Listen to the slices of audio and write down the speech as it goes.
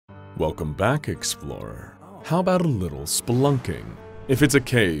Welcome back, Explorer. How about a little spelunking? If it's a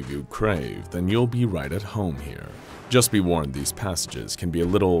cave you crave, then you'll be right at home here. Just be warned, these passages can be a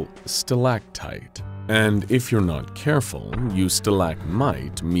little stalactite, and if you're not careful, you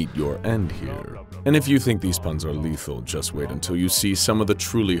stalagmite meet your end here. And if you think these puns are lethal, just wait until you see some of the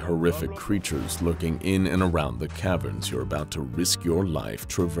truly horrific creatures lurking in and around the caverns you're about to risk your life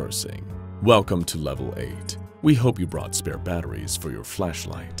traversing. Welcome to Level 8. We hope you brought spare batteries for your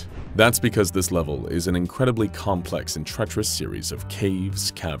flashlight. That's because this level is an incredibly complex and treacherous series of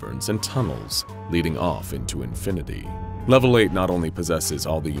caves, caverns, and tunnels leading off into infinity. Level 8 not only possesses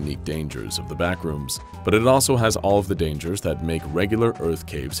all the unique dangers of the Backrooms, but it also has all of the dangers that make regular Earth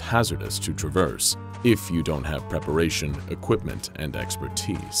caves hazardous to traverse if you don't have preparation, equipment, and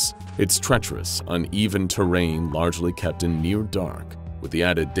expertise. It's treacherous, uneven terrain largely kept in near dark, with the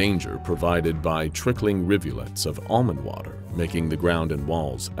added danger provided by trickling rivulets of almond water, making the ground and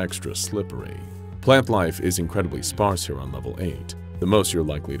walls extra slippery. Plant life is incredibly sparse here on Level 8. The most you're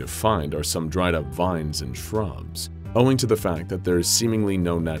likely to find are some dried up vines and shrubs, owing to the fact that there is seemingly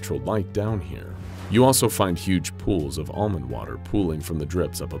no natural light down here. You also find huge pools of almond water pooling from the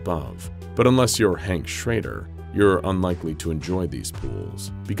drips up above, but unless you're Hank Schrader, you're unlikely to enjoy these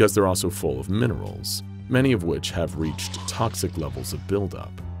pools, because they're also full of minerals, many of which have reached toxic levels of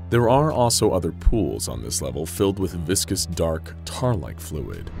buildup. There are also other pools on this level filled with viscous, dark, tar-like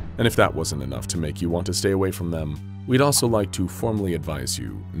fluid, and if that wasn't enough to make you want to stay away from them, we'd also like to formally advise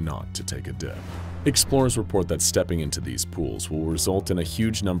you not to take a dip. Explorers report that stepping into these pools will result in a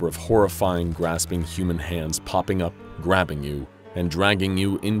huge number of horrifying, grasping human hands popping up, grabbing you, and dragging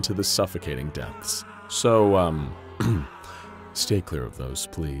you into the suffocating depths. So, stay clear of those,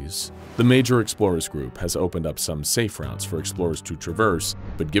 please. The major Explorers group has opened up some safe routes for explorers to traverse,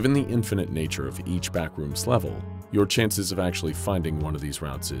 but given the infinite nature of each Backrooms level, your chances of actually finding one of these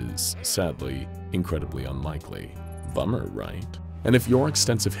routes is, sadly, incredibly unlikely. Bummer, right? And if your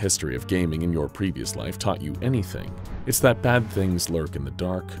extensive history of gaming in your previous life taught you anything, it's that bad things lurk in the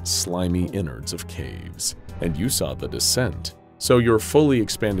dark, slimy innards of caves. And you saw The Descent. So your fully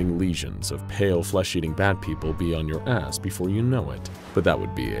expanding legions of pale, flesh-eating bad people be on your ass before you know it. But that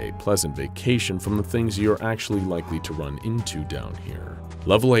would be a pleasant vacation from the things you're actually likely to run into down here.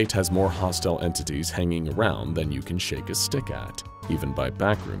 Level 8 has more hostile entities hanging around than you can shake a stick at, even by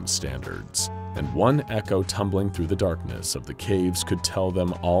Backrooms standards. And one echo tumbling through the darkness of the caves could tell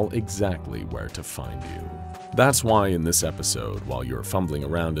them all exactly where to find you. That's why in this episode, while you're fumbling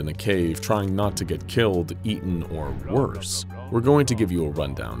around in a cave trying not to get killed, eaten, or worse, we're going to give you a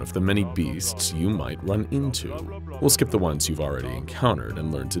rundown of the many beasts you might run into. We'll skip the ones you've already encountered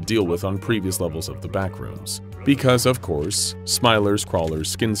and learned to deal with on previous levels of the Backrooms. Because, of course, Smilers, Crawlers,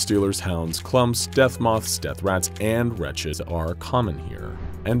 Skin Stealers, Hounds, Clumps, Deathmoths, Death Rats, and Wretches are common here,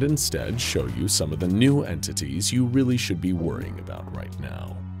 and instead show you some of the new entities you really should be worrying about right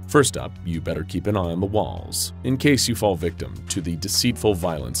now. First up, you better keep an eye on the walls, in case you fall victim to the deceitful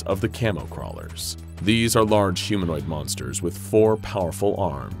violence of the Camo Crawlers. These are large humanoid monsters with 4 powerful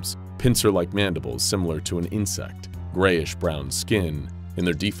arms, pincer-like mandibles similar to an insect, grayish-brown skin, in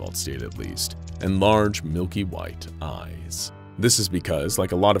their default state at least, and large, milky white eyes. This is because,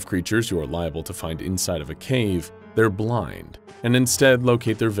 like a lot of creatures you are liable to find inside of a cave, they're blind, and instead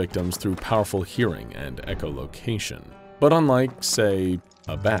locate their victims through powerful hearing and echolocation. But unlike, say,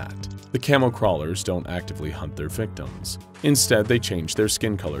 a bat, the Camo Crawlers don't actively hunt their victims. Instead, they change their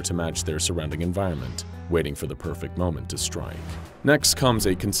skin color to match their surrounding environment, waiting for the perfect moment to strike. Next comes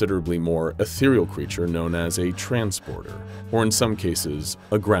a considerably more ethereal creature known as a transporter, or in some cases,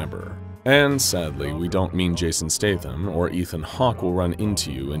 a grabber. And sadly, we don't mean Jason Statham or Ethan Hawke will run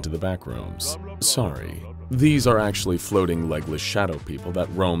into you into the Backrooms. Sorry. These are actually floating legless shadow people that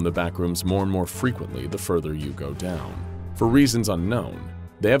roam the Backrooms more and more frequently the further you go down. For reasons unknown,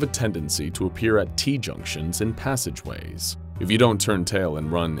 they have a tendency to appear at T-junctions and passageways. If you don't turn tail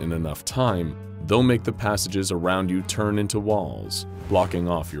and run in enough time, they'll make the passages around you turn into walls, blocking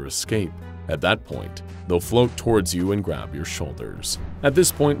off your escape. At that point, they'll float towards you and grab your shoulders. At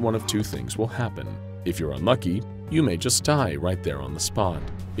this point, one of two things will happen. If you're unlucky, you may just die right there on the spot.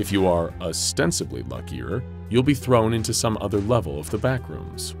 If you are ostensibly luckier, you'll be thrown into some other level of the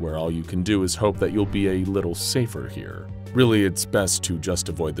Backrooms, where all you can do is hope that you'll be a little safer here. Really, it's best to just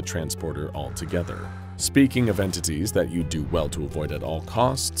avoid the transporter altogether. Speaking of entities that you do well to avoid at all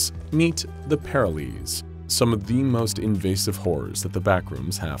costs, meet the Paralies, some of the most invasive horrors that the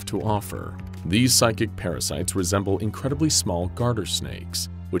Backrooms have to offer. These psychic parasites resemble incredibly small garter snakes,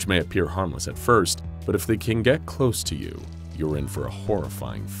 which may appear harmless at first, but if they can get close to you, you're in for a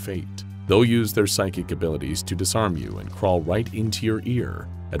horrifying fate. They'll use their psychic abilities to disarm you and crawl right into your ear,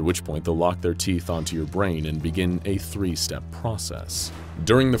 at which point they'll lock their teeth onto your brain and begin a 3-step process.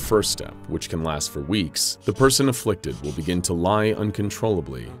 During the first step, which can last for weeks, the person afflicted will begin to lie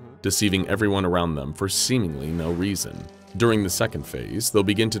uncontrollably, deceiving everyone around them for seemingly no reason. During the second phase, they'll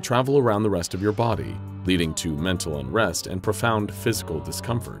begin to travel around the rest of your body, leading to mental unrest and profound physical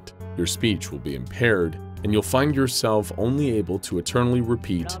discomfort. Your speech will be impaired, and you'll find yourself only able to eternally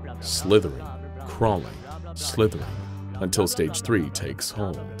repeat slithering, crawling, slithering, until stage 3 takes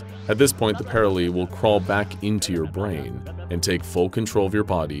hold. At this point, the Paralie will crawl back into your brain and take full control of your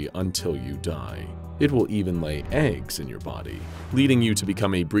body until you die. It will even lay eggs in your body, leading you to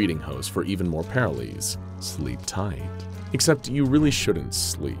become a breeding host for even more Paralies. Sleep tight. Except you really shouldn't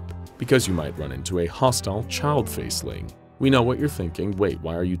sleep, because you might run into a hostile child Faceling. We know what you're thinking. Wait,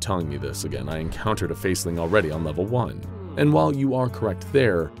 why are you telling me this again? I encountered a Faceling already on level 1. And while you are correct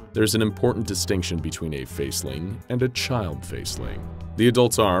there, there's an important distinction between a Faceling and a child Faceling. The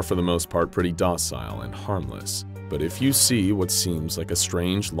adults are, for the most part, pretty docile and harmless. But if you see what seems like a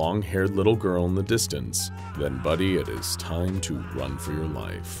strange, long-haired little girl in the distance, then buddy, it is time to run for your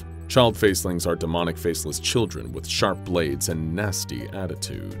life. Child Facelings are demonic faceless children with sharp blades and nasty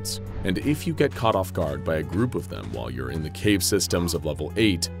attitudes. And if you get caught off guard by a group of them while you're in the cave systems of level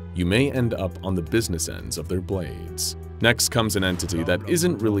 8, you may end up on the business ends of their blades. Next comes an entity that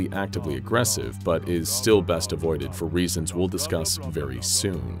isn't really actively aggressive, but is still best avoided for reasons we'll discuss very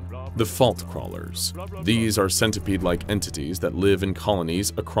soon. The Faultcrawlers. These are centipede-like entities that live in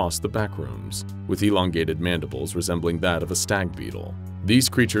colonies across the Backrooms, with elongated mandibles resembling that of a stag beetle. These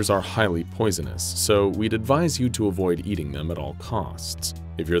creatures are highly poisonous, so we'd advise you to avoid eating them at all costs,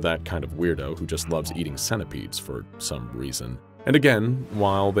 if you're that kind of weirdo who just loves eating centipedes for some reason. And again,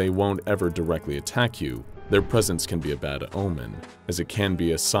 while they won't ever directly attack you, their presence can be a bad omen, as it can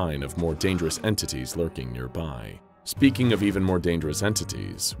be a sign of more dangerous entities lurking nearby. Speaking of even more dangerous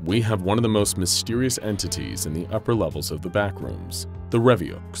entities, we have one of the most mysterious entities in the upper levels of the Backrooms, the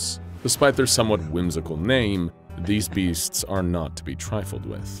Reviooks. Despite their somewhat whimsical name, these beasts are not to be trifled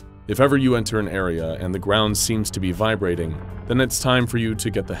with. If ever you enter an area and the ground seems to be vibrating, then it's time for you to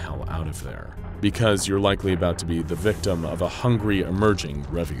get the hell out of there, because you're likely about to be the victim of a hungry emerging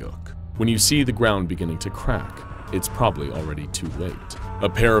Reviook. When you see the ground beginning to crack, it's probably already too late. A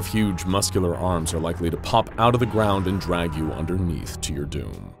pair of huge muscular arms are likely to pop out of the ground and drag you underneath to your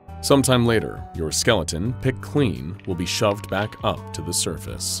doom. Sometime later, your skeleton, picked clean, will be shoved back up to the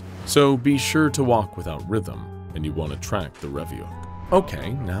surface. So be sure to walk without rhythm, and you won't attract the Revioook.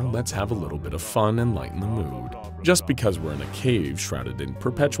 Okay, now let's have a little bit of fun and lighten the mood. Just because we're in a cave shrouded in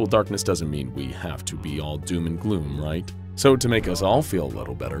perpetual darkness doesn't mean we have to be all doom and gloom, right? So to make us all feel a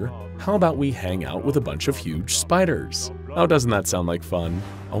little better, how about we hang out with a bunch of huge spiders? Oh, doesn't that sound like fun?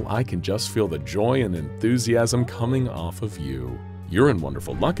 Oh, I can just feel the joy and enthusiasm coming off of you. You're in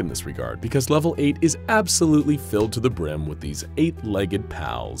wonderful luck in this regard, because level 8 is absolutely filled to the brim with these 8-legged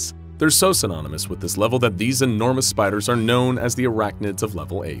pals. They're so synonymous with this level that these enormous spiders are known as the Arachnids of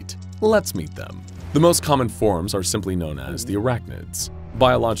level 8. Let's meet them. The most common forms are simply known as the Arachnids.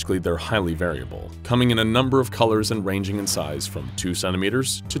 Biologically, they're highly variable, coming in a number of colors and ranging in size from 2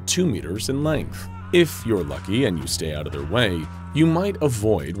 centimeters to 2 meters in length. If you're lucky and you stay out of their way, you might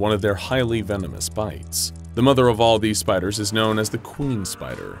avoid one of their highly venomous bites. The mother of all these spiders is known as the queen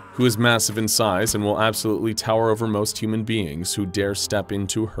spider, who is massive in size and will absolutely tower over most human beings who dare step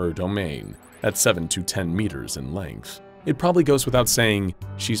into her domain, at 7 to 10 meters in length. It probably goes without saying,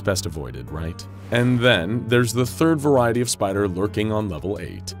 she's best avoided, right? And then there's the third variety of spider lurking on level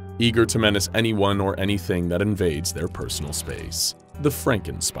 8, eager to menace anyone or anything that invades their personal space, the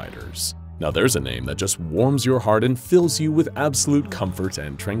Franken spiders. Now there's a name that just warms your heart and fills you with absolute comfort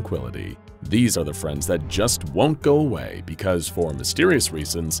and tranquility. These are the friends that just won't go away because, for mysterious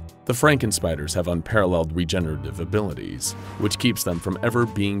reasons, the Franken spiders have unparalleled regenerative abilities, which keeps them from ever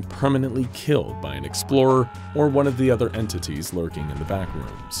being permanently killed by an explorer or one of the other entities lurking in the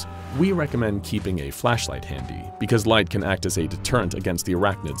Backrooms. We recommend keeping a flashlight handy, because light can act as a deterrent against the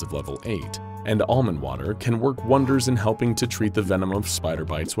Arachnids of level 8, and Almond Water can work wonders in helping to treat the venom of spider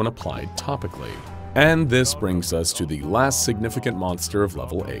bites when applied topically. And this brings us to the last significant monster of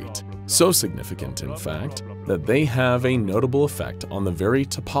level 8. So significant, in fact, that they have a notable effect on the very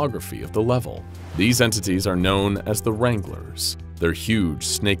topography of the level. These entities are known as the Wranglers. They're huge,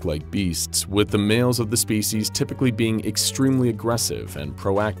 snake-like beasts, with the males of the species typically being extremely aggressive and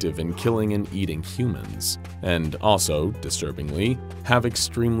proactive in killing and eating humans, and also, disturbingly, have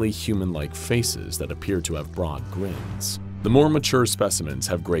extremely human-like faces that appear to have broad grins. The more mature specimens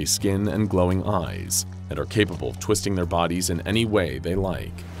have gray skin and glowing eyes, and are capable of twisting their bodies in any way they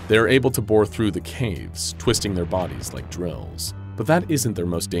like. They are able to bore through the caves, twisting their bodies like drills. But that isn't their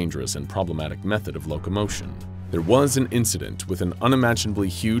most dangerous and problematic method of locomotion. There was an incident with an unimaginably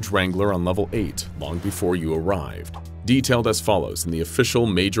huge Wrangler on level 8 long before you arrived, detailed as follows in the official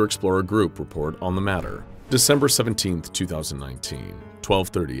Major Explorer Group report on the matter. December 17, 2019,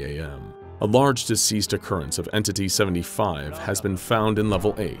 12:30 a.m. A large deceased occurrence of Entity 75 has been found in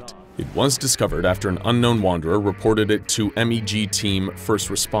level 8. It was discovered after an unknown wanderer reported it to MEG Team First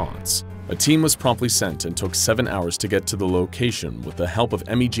Response. A team was promptly sent and took 7 hours to get to the location with the help of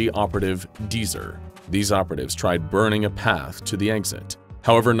MEG operative Deezer. These operatives tried burning a path to the exit.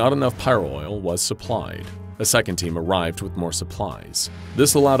 However, not enough pyro oil was supplied. A second team arrived with more supplies.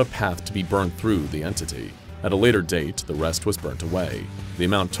 This allowed a path to be burned through the entity. At a later date, the rest was burnt away, the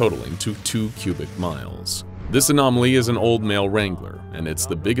amount totaling to 2 cubic miles. This anomaly is an old male Wrangler, and it's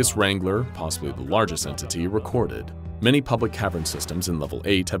the biggest Wrangler, possibly the largest entity, recorded. Many public cavern systems in level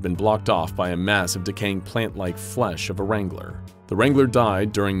 8 have been blocked off by a mass of decaying plant-like flesh of a Wrangler. The Wrangler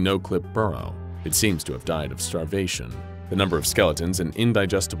died during no-clip burrow. It seems to have died of starvation. The number of skeletons and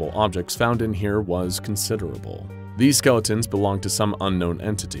indigestible objects found in here was considerable. These skeletons belong to some unknown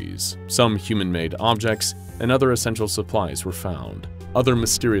entities. Some human-made objects and other essential supplies were found. Other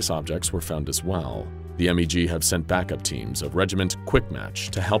mysterious objects were found as well. The MEG have sent backup teams of Regiment Quick Match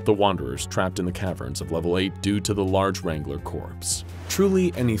to help the wanderers trapped in the caverns of level 8 due to the large Wrangler corpse.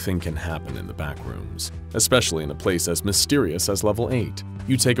 Truly anything can happen in the backrooms, especially in a place as mysterious as level 8.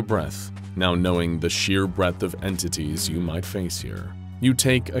 You take a breath, now knowing the sheer breadth of entities you might face here. You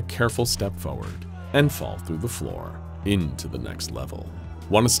take a careful step forward and fall through the floor into the next level.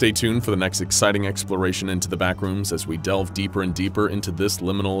 Want to stay tuned for the next exciting exploration into the backrooms as we delve deeper and deeper into this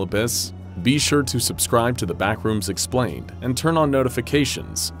liminal abyss? Be sure to subscribe to the Backrooms Explained and turn on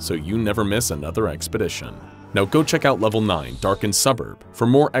notifications so you never miss another expedition. Now go check out Level 9 Darkened Suburb for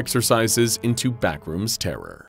more exercises into Backrooms terror.